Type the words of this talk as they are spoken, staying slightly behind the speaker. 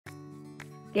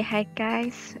Okay, hi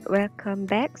guys, welcome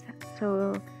back.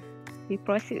 So we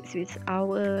proceed with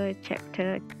our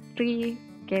chapter 3,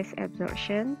 gas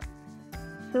absorption.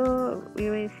 So we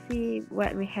will see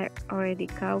what we have already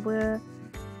covered.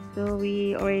 So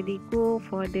we already go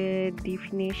for the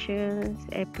definitions,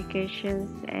 applications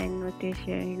and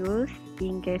notation used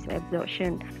in gas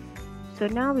absorption. So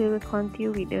now we will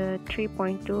continue with the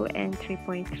 3.2 and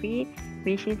 3.3,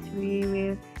 which is we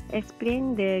will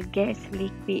explain the gas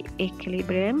liquid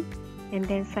equilibrium and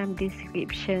then some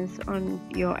descriptions on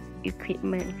your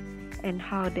equipment and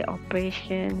how the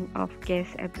operation of gas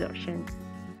absorption.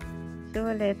 So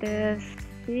let us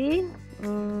see.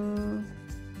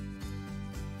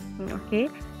 Okay,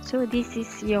 so this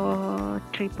is your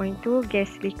 3.2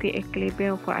 gas liquid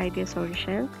equilibrium for ideal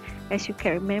solution. As you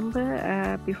can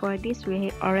remember, before this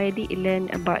we already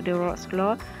learned about the Roth's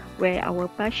law, where our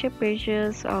partial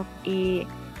pressures of A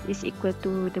is equal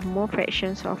to the mole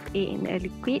fractions of A in a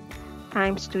liquid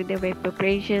times to the vapor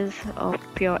pressures of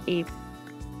pure A.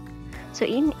 So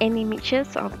in any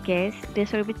mixtures of gas, the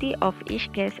solubility of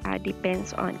each gas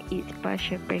depends on its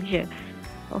partial pressure.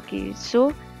 Okay,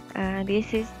 so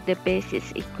this is the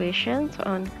basis equations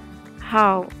on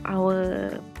how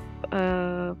our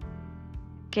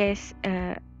gas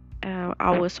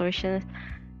our solution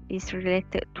is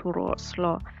related to Roth's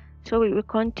law. So we will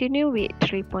continue with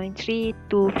 3.3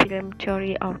 to film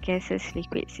theory of gases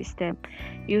liquid system.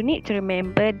 You need to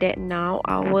remember that now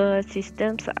our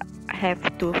systems have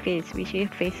two phases, which is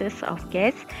phases of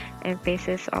gas and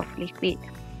phases of liquid.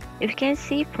 If you can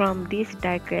see from this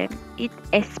diagram, it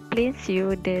explains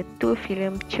you the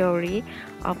two-film theory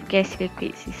of gas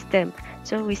liquid system.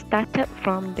 So we started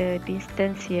from the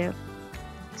distance here.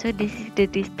 So this is the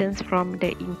distance from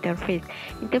the interface.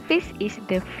 Interface is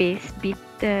the phase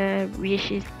which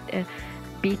is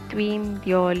between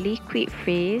your liquid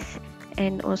phase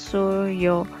and also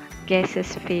your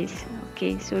gaseous phase.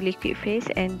 Okay, so liquid phase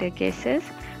and the gaseous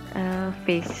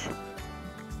phase.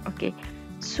 Okay,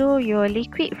 so your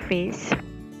liquid phase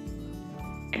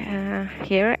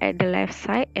here at the left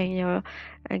side and your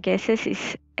gases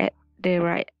is at the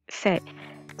right side.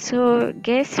 So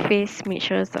gas phase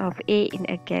mixtures of A in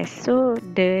a gas. So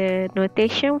the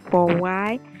notation for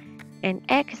Y and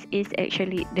X is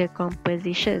actually the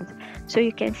compositions. So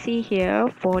you can see here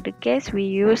for the gas we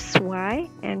use Y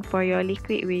and for your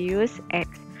liquid we use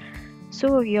X.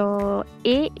 So your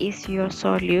A is your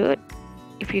solute.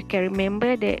 If you can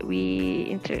remember that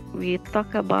we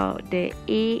talk about the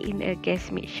A in a gas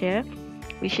mixture,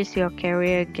 which is your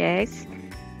carrier gas,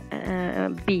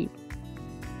 B.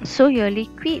 So your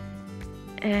liquid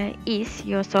is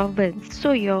your solvent.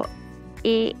 So your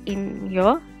A in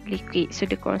your liquid, so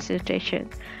the concentration.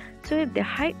 So the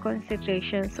high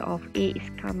concentrations of A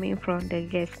is coming from the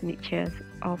gas mixtures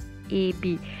of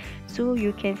AB. So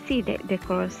you can see that the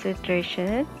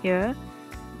concentration here,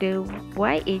 the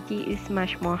YAG is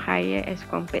much more higher as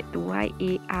compared to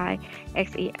YAI,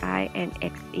 XAI and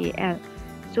XAL.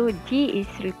 So G is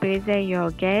represent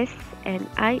your gas and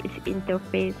I is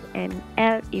interface and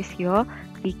L is your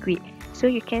liquid. So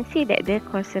you can see that the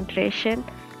concentration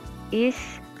is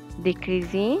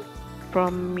decreasing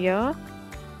from your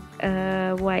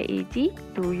YAG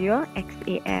to your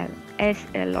XAL. As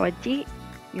a logic,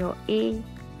 your A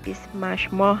is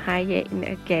much more higher in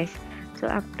a gas. So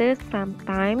after some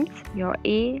times, your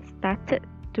A started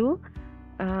to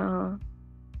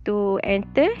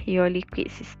enter your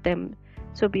liquid system.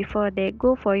 So before they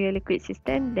go for your liquid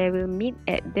system, they will meet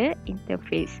at the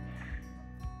interface.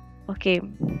 Okay.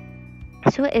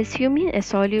 So assuming a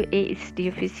solute A is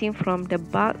diffusing from the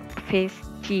bulk phase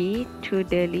G to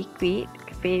the liquid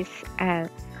phase L,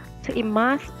 so it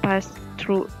must pass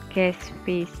through gas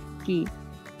phase G.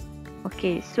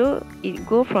 Okay, so it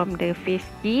go from the phase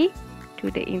G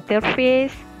to the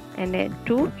interface and then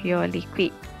to your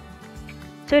liquid.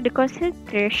 So the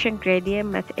concentration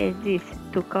gradient must exist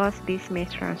to cause this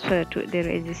mass transfer to the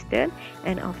resistor,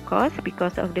 and of course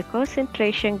because of the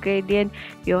concentration gradient,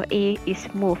 your A is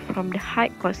moved from the high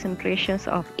concentrations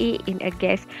of A in a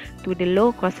gas to the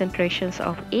low concentrations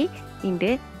of A in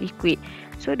the liquid.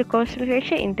 So the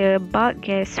concentration in the bulk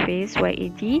gas phase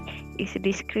YAG is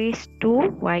decreased to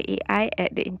YAI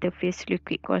at the interface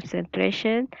liquid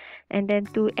concentration and then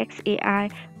to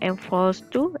XAI and falls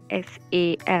to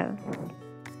XAL.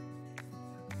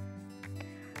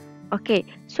 Okay,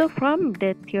 so from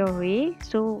the theory,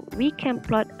 so we can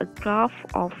plot a graph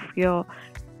of your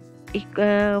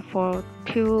for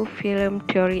two film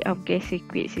theory of gas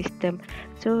liquid system.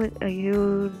 So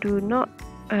you do not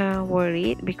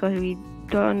worry because we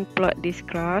don't plot this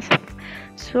graph.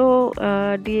 So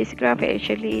this graph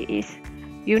actually is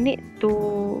you need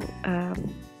to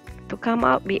come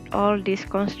up with all this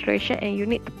concentration, and you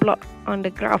need to plot on the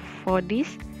graph for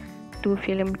this two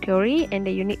film theory, and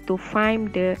then you need to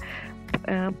find the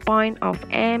point of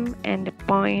M and the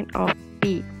point of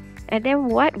P, and then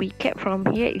what we get from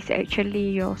here is actually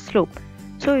your slope.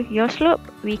 So your slope,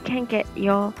 we can get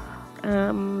your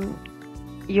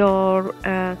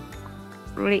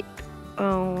rate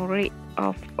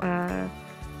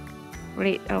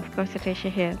of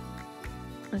concentration here.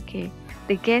 Okay,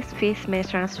 the gas phase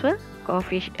mass transfer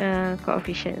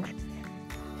coefficients.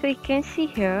 So you can see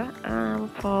here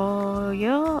for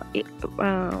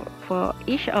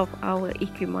each of our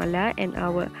equimolar and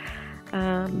our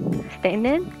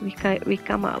stagnant, we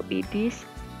come up with this.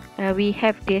 We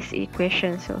have this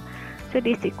equation. So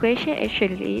this equation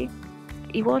actually,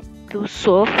 you want to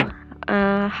solve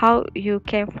how you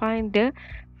can find the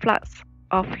flux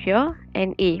of your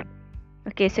Na.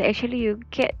 Okay, so actually you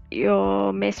get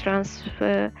your mass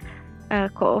transfer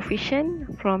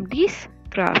coefficient from this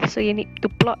graph. So you need to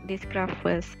plot this graph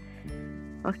first.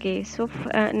 Okay, so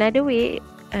another way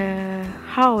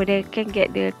how they can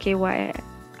get the kx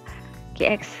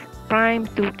prime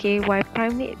to ky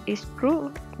prime is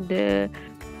through the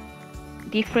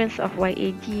difference of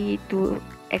yag to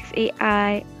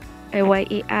xai,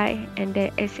 yai, and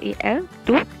then sal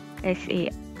to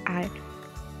sai.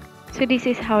 So this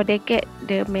is how they get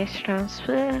the mass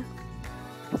transfer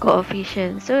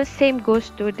coefficient. So same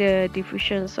goes to the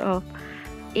diffusions of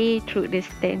A through the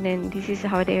stagnant. This is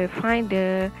how they find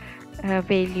the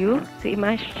value. So it's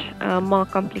much more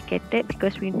complicated,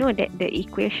 because we know that the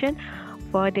equation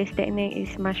for the stagnant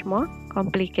is much more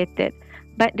complicated.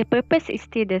 But the purpose is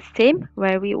still the same,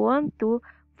 where we want to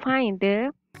find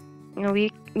the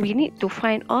we need to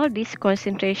find all this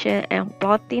concentration and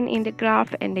plotting in the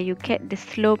graph, and then you get the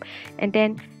slope, and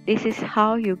then this is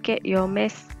how you get your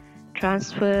mass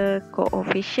transfer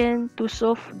coefficient to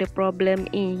solve the problem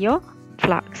in your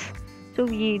flux. So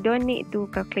we don't need to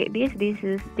calculate this. This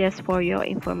is just for your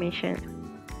information.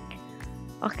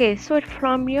 Okay, so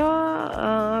from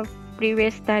your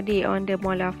previous study on the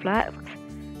molar flux,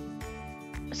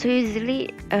 so usually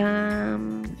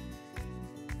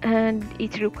and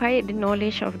it required the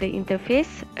knowledge of the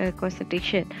interface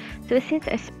concentration. So since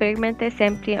experimental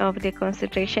sampling of the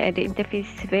concentration at the interface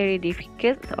is very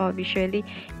difficult or visually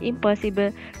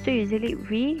impossible, so usually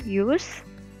we use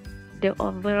the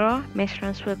overall mass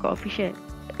transfer coefficient.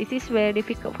 It is very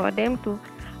difficult for them to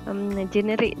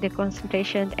generate the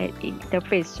concentration at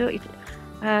interface. So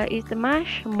it's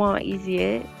much more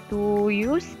easier to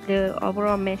use the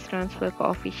overall mass transfer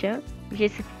coefficient, which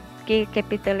is K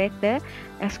capital letter,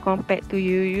 as compared to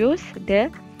you use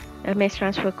the mass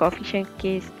transfer coefficient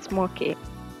K small k.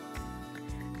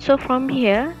 So from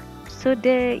here, so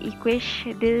the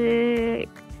equation,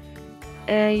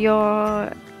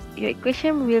 your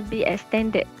equation will be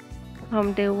extended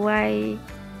from the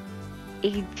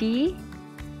yag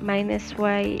minus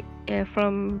y.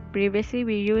 From previously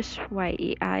we use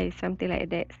yai, something like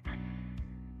that.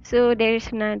 So there is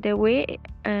another way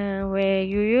where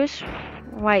you use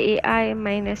yai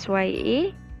minus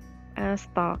ya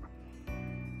star,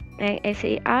 and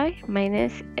sai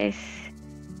minus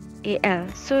sal.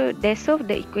 So they solve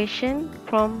the equation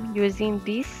from using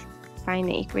this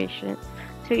final equation.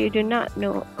 So you do not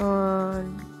know,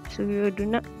 so you do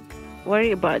not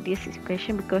worry about this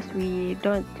equation, because we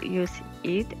don't use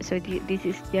it. So this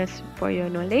is just for your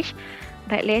knowledge.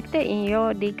 But later in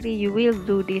your degree, you will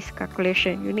do this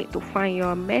calculation. You need to find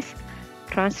your mass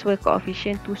transfer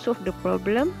coefficient to solve the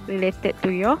problem related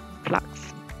to your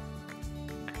flux.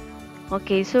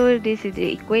 Okay, so this is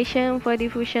the equation for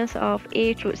diffusions of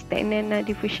A through stagnant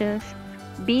diffusions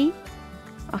B.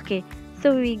 Okay,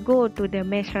 so we go to the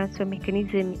mass transfer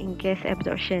mechanism in gas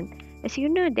absorption. As you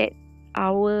know that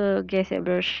our gas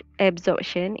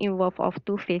absorption involves of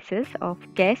two phases of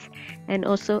gas and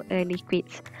also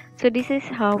liquids. So this is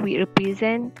how we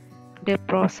represent the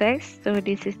process. So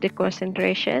this is the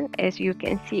concentration, as you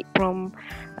can see from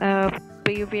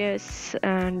previous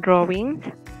drawings.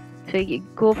 So you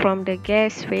go from the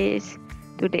gas phase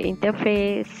to the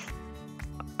interface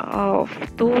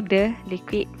to the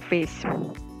liquid phase.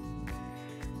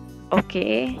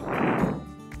 Okay,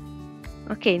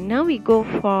 now we go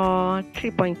for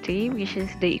 3.3, which is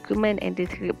the equipment and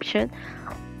description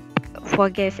for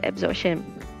gas absorption.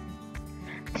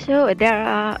 So there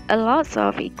are a lot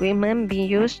of equipment being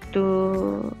used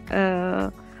to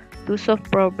solve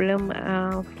problem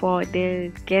for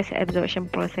the gas absorption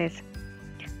process.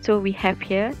 So we have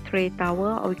here tray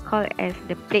tower, or we call it as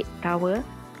the plate tower.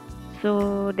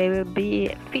 So there will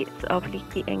be feeds of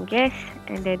liquid and gas,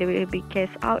 and then there will be gas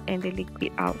out and the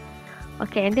liquid out.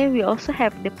 Okay, and then we also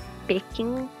have the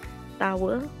packing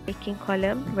tower, packing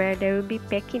column, where there will be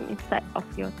packing inside of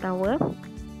your tower.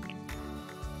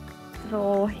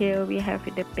 So here we have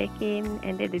the packing,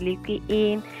 and then the liquid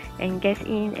in and gas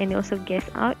in, and also gas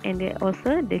out, and then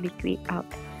also the liquid out.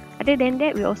 Other than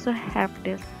that, we also have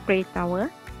the spray tower.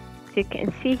 So you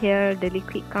can see here the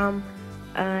liquid come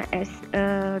as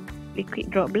liquid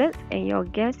droplets, and your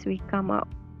gas will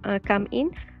come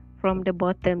in from the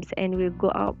bottoms and will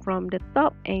go out from the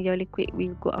top, and your liquid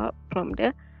will go out from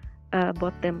the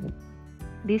bottom.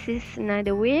 This is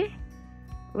another way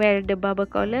where the bubble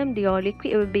column, your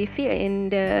liquid will be filled in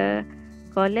the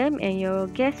column, and your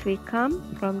gas will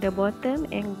come from the bottom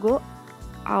and go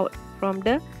out from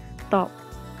the top.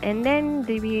 And then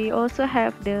we also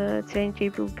have the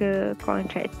centrifugal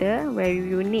contractor, where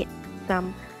you need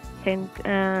some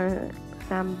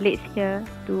blades here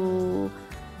to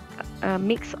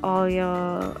mix all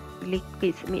your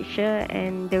liquids mixture,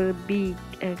 and there will be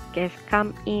gas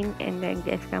come in and then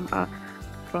gas come out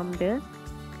from the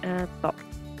top.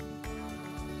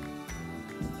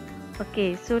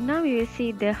 Okay, so now we will see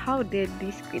how the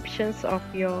descriptions of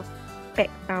your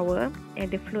pack tower and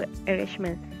the fluid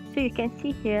arrangement. So you can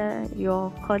see here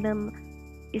your column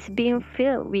is being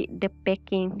filled with the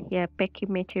packing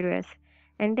materials,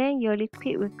 and then your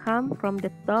liquid will come from the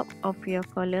top of your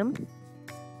column.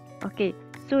 Okay,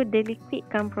 so the liquid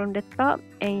come from the top,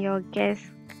 and your gas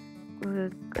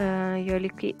will your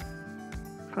liquid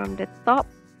from the top,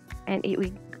 and it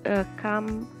will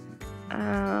come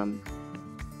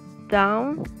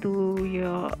down to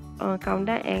your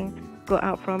countdown and go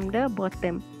out from the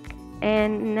bottom,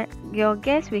 and your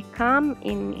gas will come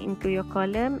into your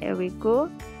column and will go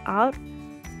out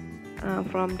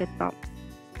from the top.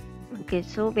 Okay,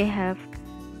 so we have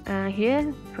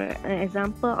here for an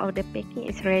example of the packing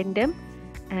is random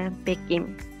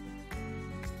packing.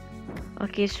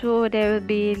 Okay, so there will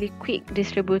be liquid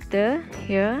distributor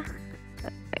here,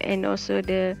 and also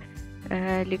the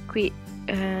liquid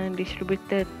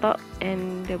distributor top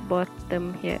and the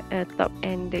bottom here, top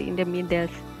and in the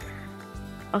middles.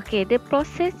 Okay, the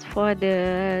process for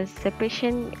the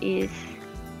separation is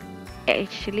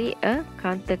actually a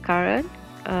counter current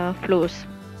flows.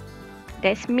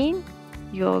 That means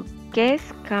your gas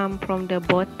come from the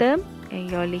bottom and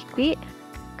your liquid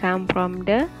come from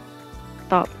the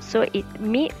top, so it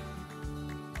meets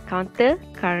counter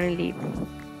currently.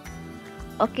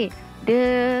 Okay,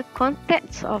 the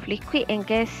contacts of liquid and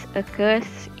gas occurs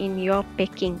in your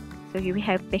packing. So you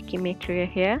have packing material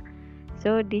here.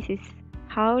 So this is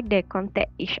how they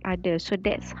contact each other. So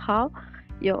that's how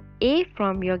your A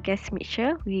from your gas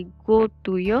mixture will go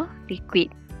to your liquid.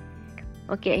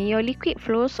 Okay, and your liquid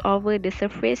flows over the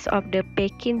surface of the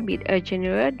packing with a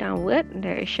general downward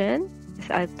direction. As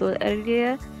I told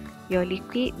earlier, your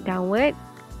liquid downward,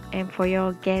 and for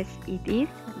your gas it is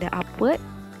the upward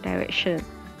direction.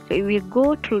 So it will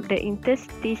go through the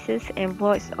interstices and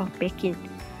voids of packing.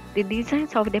 The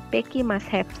designs of the packing must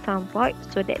have some void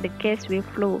so that the gas will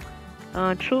flow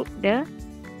through the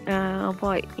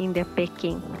void in the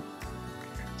packing.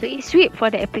 So it's sweet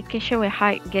for the application where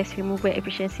high gas removal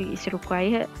efficiency is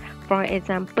required. For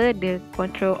example, the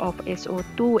control of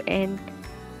SO2 and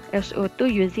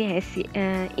SO2 using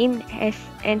NaCl in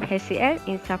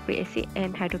sulfuric acid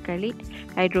and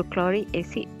hydrochloric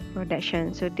acid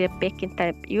production. So the packing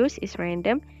type used is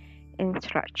random in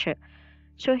structure.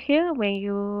 So here, when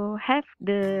you have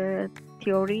the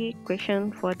theory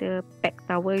question for the pack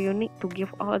tower, you need to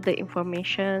give all the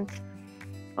information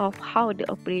of how the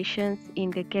operations in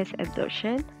the gas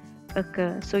absorption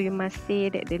occur. So you must say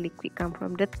that the liquid come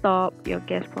from the top, your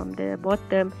gas from the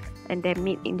bottom, and then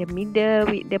meet in the middle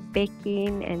with the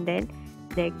packing, and then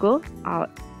they go out.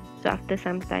 So after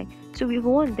some time, so we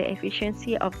want the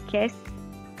efficiency of gas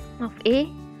of A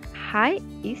high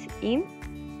is in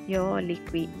your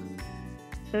liquid.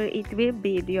 So it will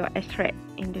be your extract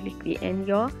in the liquid, and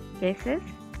your gases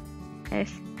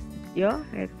as your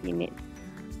raffinate.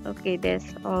 Okay,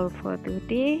 that's all for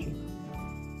today,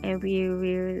 and we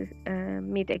will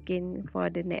meet again for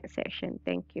the next section.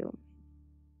 Thank you.